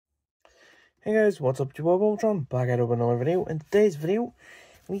Hey guys, what's up? It's your boy Voltron, back out with another video. In today's video,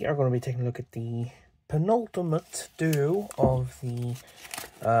 we are going to be taking a look at the penultimate duo of the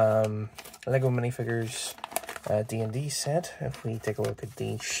Lego minifigures D&D set. If we take a look at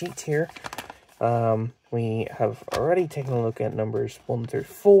the sheet here, we have already taken a look at numbers 1 through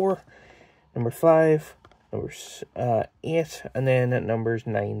 4, number 5, number 8, and then at numbers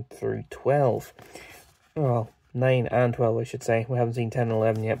 9 through 12. Well, 9 and 12, I should say. We haven't seen 10 and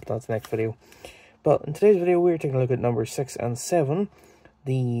 11 yet, but that's the next video. But in today's video, we're taking a look at numbers 6 and 7,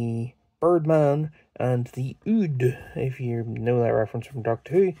 the Birdman and the Ood. If you know that reference from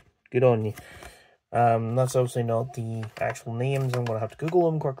Doctor Who, good on you. That's obviously not the actual names. I'm going to have to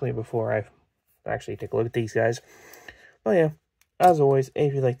Google them quickly before I actually take a look at these guys. But yeah, as always,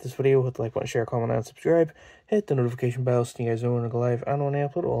 if you like this video, hit the like button, share, comment, and subscribe. Hit the notification bell so you guys know when I go live and when I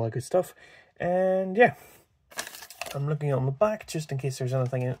upload, all that good stuff. And yeah, I'm looking on the back just in case there's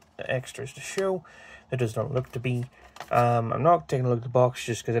anything extras to show. There does not look to be. I'm not taking a look at the box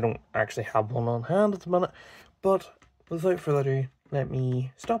just because I don't actually have one on hand at the minute. But without further ado, let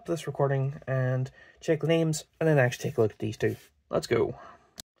me stop this recording and check the names and then actually take a look at these two. Let's go.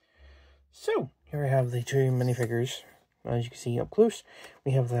 So, here I have the two minifigures. As you can see up close,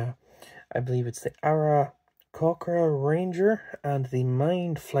 we have the, I believe it's the Aarakocra Ranger and the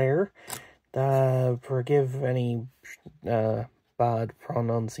Mind Flayer. Forgive any bad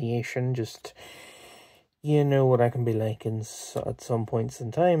pronunciation, just you know what I can be like at some points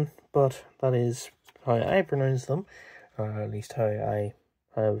in time, but that is how I pronounce them, or at least how I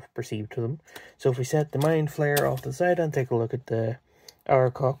have perceived them. So if we set the Mind Flayer off to the side and take a look at the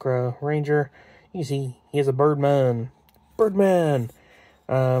Aarakocra Ranger, you can see he is a Birdman.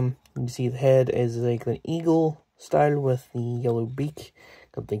 You see the head is like an eagle style with the yellow beak.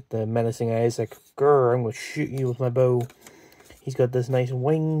 Got like the menacing eyes, like, grr, I'm going to shoot you with my bow. He's got this nice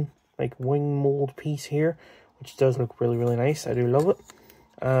wing mold piece here, which does look really, really nice. I do love it.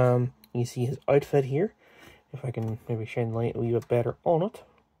 You see his outfit here. If I can maybe shine the light a wee bit better on it.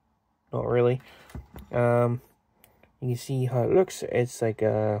 Not really. You can see how it looks. It's like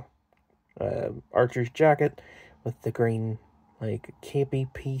a archer's jacket with the green, like, capey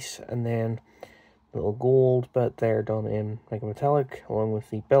piece, and then little gold bit there done in like a metallic, along with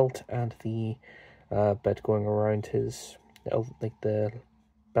the belt and the bit going around his, like the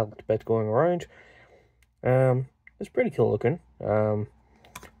belt bit going around. It's pretty cool looking.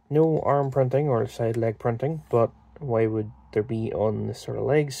 No arm printing or side leg printing, but why would there be on this sort of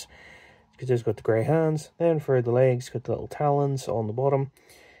legs? Because it's got the grey hands. Then for the legs, got the little talons on the bottom,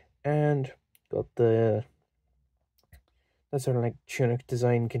 and got the that sort of like tunic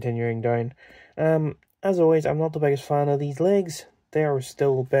design continuing down. As always, I'm not the biggest fan of these legs. They are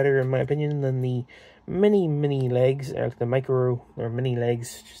still better, in my opinion, than the mini legs, like the micro or mini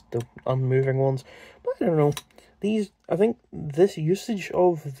legs, just the unmoving ones. But I don't know. I think this usage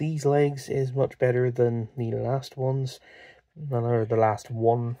of these legs is much better than the last ones. Or the last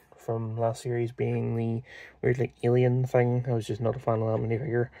one from last series being the weird like alien thing. I was just not a fan of that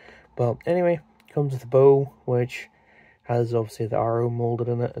minifigure. But anyway, comes with a bow, which has obviously the arrow molded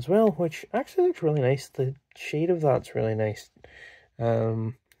in it as well, which actually looks really nice. The shade of that's really nice.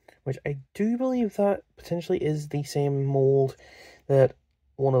 Which I do believe that potentially is the same mold that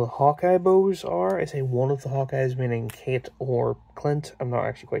one of the Hawkeye bows are. I say one of the Hawkeyes, meaning Kate or Clint. I'm not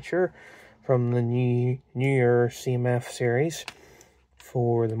actually quite sure. From the New Year CMF series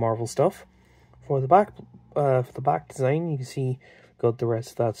for the Marvel stuff. For the back design, you can see got the rest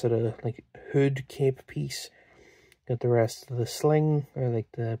of that sort of like hood cape piece. Got the rest of the sling, or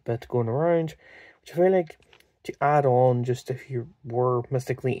like the bit going around, which I feel like to add on, just if you were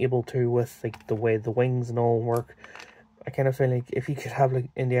mystically able to, with like the way the wings and all work, I kind of feel like if you could have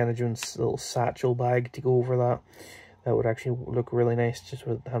like Indiana Jones' little satchel bag to go over that, that would actually look really nice, just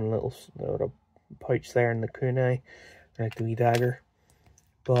with having a little pouch there in the kunai, like the wee dagger.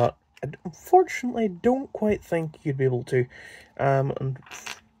 But unfortunately, I don't quite think you'd be able to. And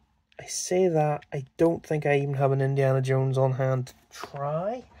I say that, I don't think I even have an Indiana Jones on hand to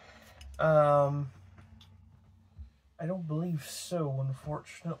try. I don't believe so,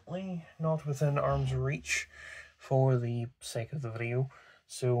 unfortunately. Not within arm's reach for the sake of the video.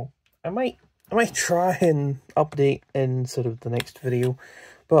 So I might try and update in sort of the next video.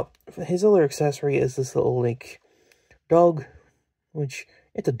 But his other accessory is this little like dog, which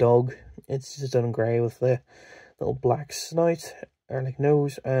it's a dog. It's just done in grey with the little black snout, or like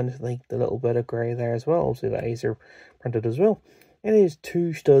nose, and like the little bit of grey there as well. Obviously the eyes are printed as well. It is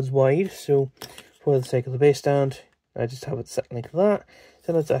 2 studs wide, so for the sake of the base stand, I just have it sitting like that.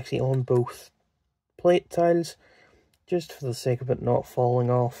 So it's actually on both plate tiles, just for the sake of it not falling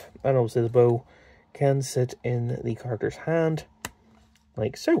off. And obviously the bow can sit in the character's hand,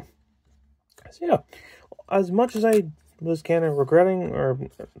 like so. So yeah, as much as I was kind of regretting or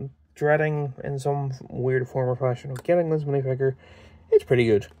dreading in some weird form or fashion of getting this minifigure, it's pretty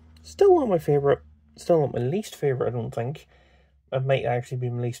good. Still not my favourite, still not my least favourite, I don't think. It might actually be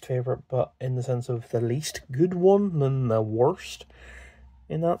my least favourite, but in the sense of the least good one than the worst,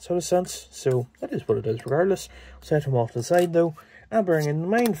 in that sort of sense. So that is what it is regardless. I'll set him off to the side though, and bring in the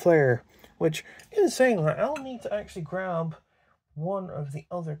Mind Flayer, which, in saying that, I'll need to actually grab one of the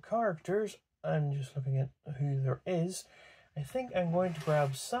other characters. I'm just looking at who there is. I think I'm going to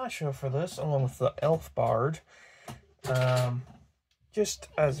grab Sasha for this, along with the Elf Bard. Just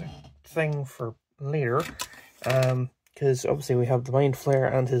as a thing for later. Because obviously we have the Mind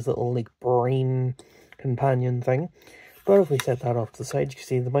Flayer and his little, like, brain companion thing. But if we set that off to the side, you can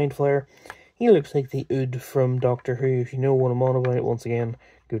see the Mind Flayer. He looks like the Ood from Doctor Who. If you know what I'm on about, once again,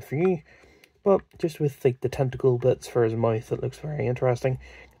 good for you. But just with, like, the tentacle bits for his mouth, it looks very interesting.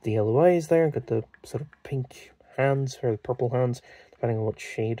 Got the yellow eyes there, got the sort of pink hands, or the purple hands, depending on what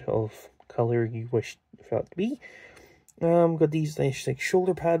shade of colour you wish for that to be. Got these nice, like,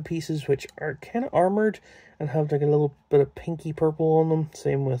 shoulder pad pieces, which are kind of armoured, and have, like, a little bit of pinky purple on them.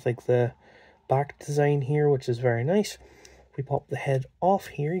 Same with, like, the back design here, which is very nice. If we pop the head off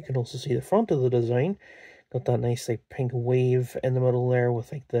here, you can also see the front of the design. Got that nice, like, pink wave in the middle there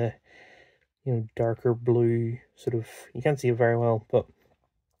with, like, the, you know, darker blue sort of, you can't see it very well, but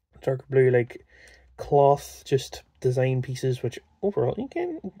darker blue, like, cloth, just design pieces, which overall, you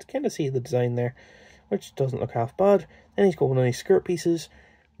can kind of see the design there, which doesn't look half bad. Then he's got one of these skirt pieces,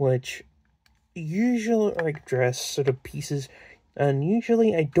 which usually are, like, dress sort of pieces, and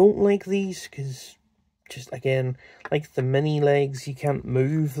usually I don't like these, because, just, again, like the mini legs, you can't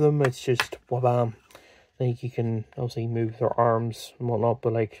move them, it's just, wabam. Like, you can obviously move their arms and whatnot,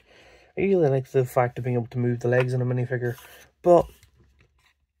 but, like, I usually like the fact of being able to move the legs in a minifigure, but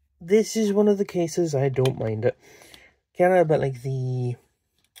this is one of the cases I don't mind it. Kind of a bit like the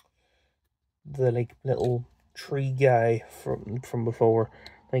like, little tree guy from before.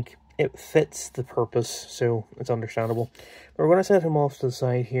 Like, it fits the purpose, so it's understandable. We're going to set him off to the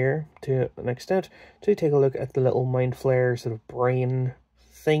side here, to an extent, to take a look at the little Mind Flayer sort of brain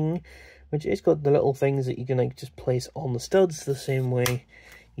thing, which is got the little things that you can, like, just place on the studs, the same way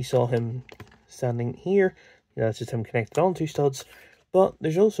you saw him standing here. You know, that's just him connected on two studs. But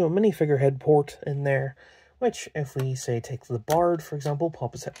there's also a minifigure head port in there, which, if we, say, take the Bard, for example,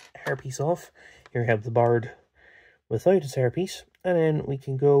 pop his hairpiece off, here we have the Bard without his hairpiece, and then we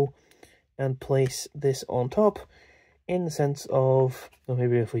can go and place this on top, in the sense of, well,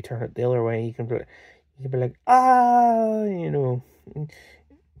 maybe if we turn it the other way, you can be like, ah, you know,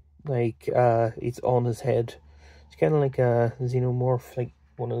 like, it's on his head. It's kind of like a xenomorph, like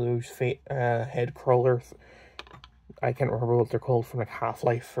one of those head crawler. I can't remember what they're called from, like,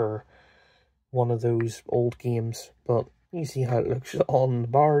 Half-Life or one of those old games, but you see how it looks on the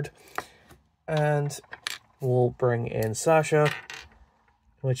Bard. And we'll bring in Sasha,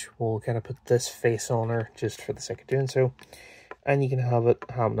 which will kind of put this face on her just for the sake of doing so. And you can have it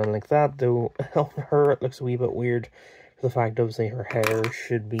happening like that, though on her it looks a wee bit weird for the fact, obviously, her hair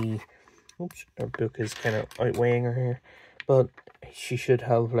should be, oops, her book is kind of outweighing her hair, but she should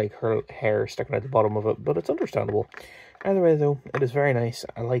have, like, her hair sticking out the bottom of it, but it's understandable. Either way, though, it is very nice.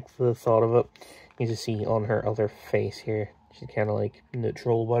 I like the thought of it. You just see on her other face here, she's kind of, like,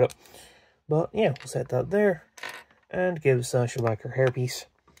 neutral about it. But yeah, we'll set that there, and give Sasha back her hairpiece,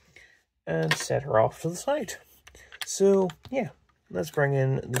 and set her off to the side. So yeah, let's bring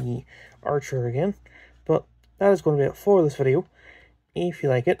in the Archer again. But that is going to be it for this video. If you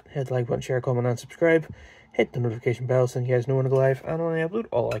like it, hit the like button, share, comment, and subscribe. Hit the notification bell so you guys know when I go live and when I upload,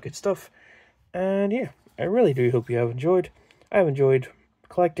 all that good stuff. And yeah, I really do hope you have enjoyed. I've enjoyed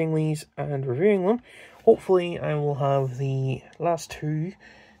collecting these and reviewing them. Hopefully I will have the last two,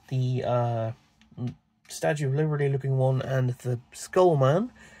 the Statue of Liberty looking one and the Skull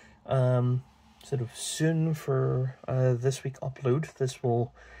Man, sort of soon for this week upload. This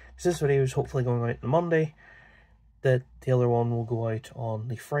video is hopefully going out on Monday. That the other one will go out on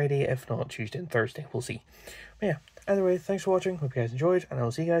the Friday, if not Tuesday and Thursday. We'll see. But yeah, either way, thanks for watching. Hope you guys enjoyed, and I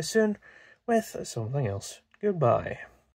will see you guys soon with something else. Goodbye.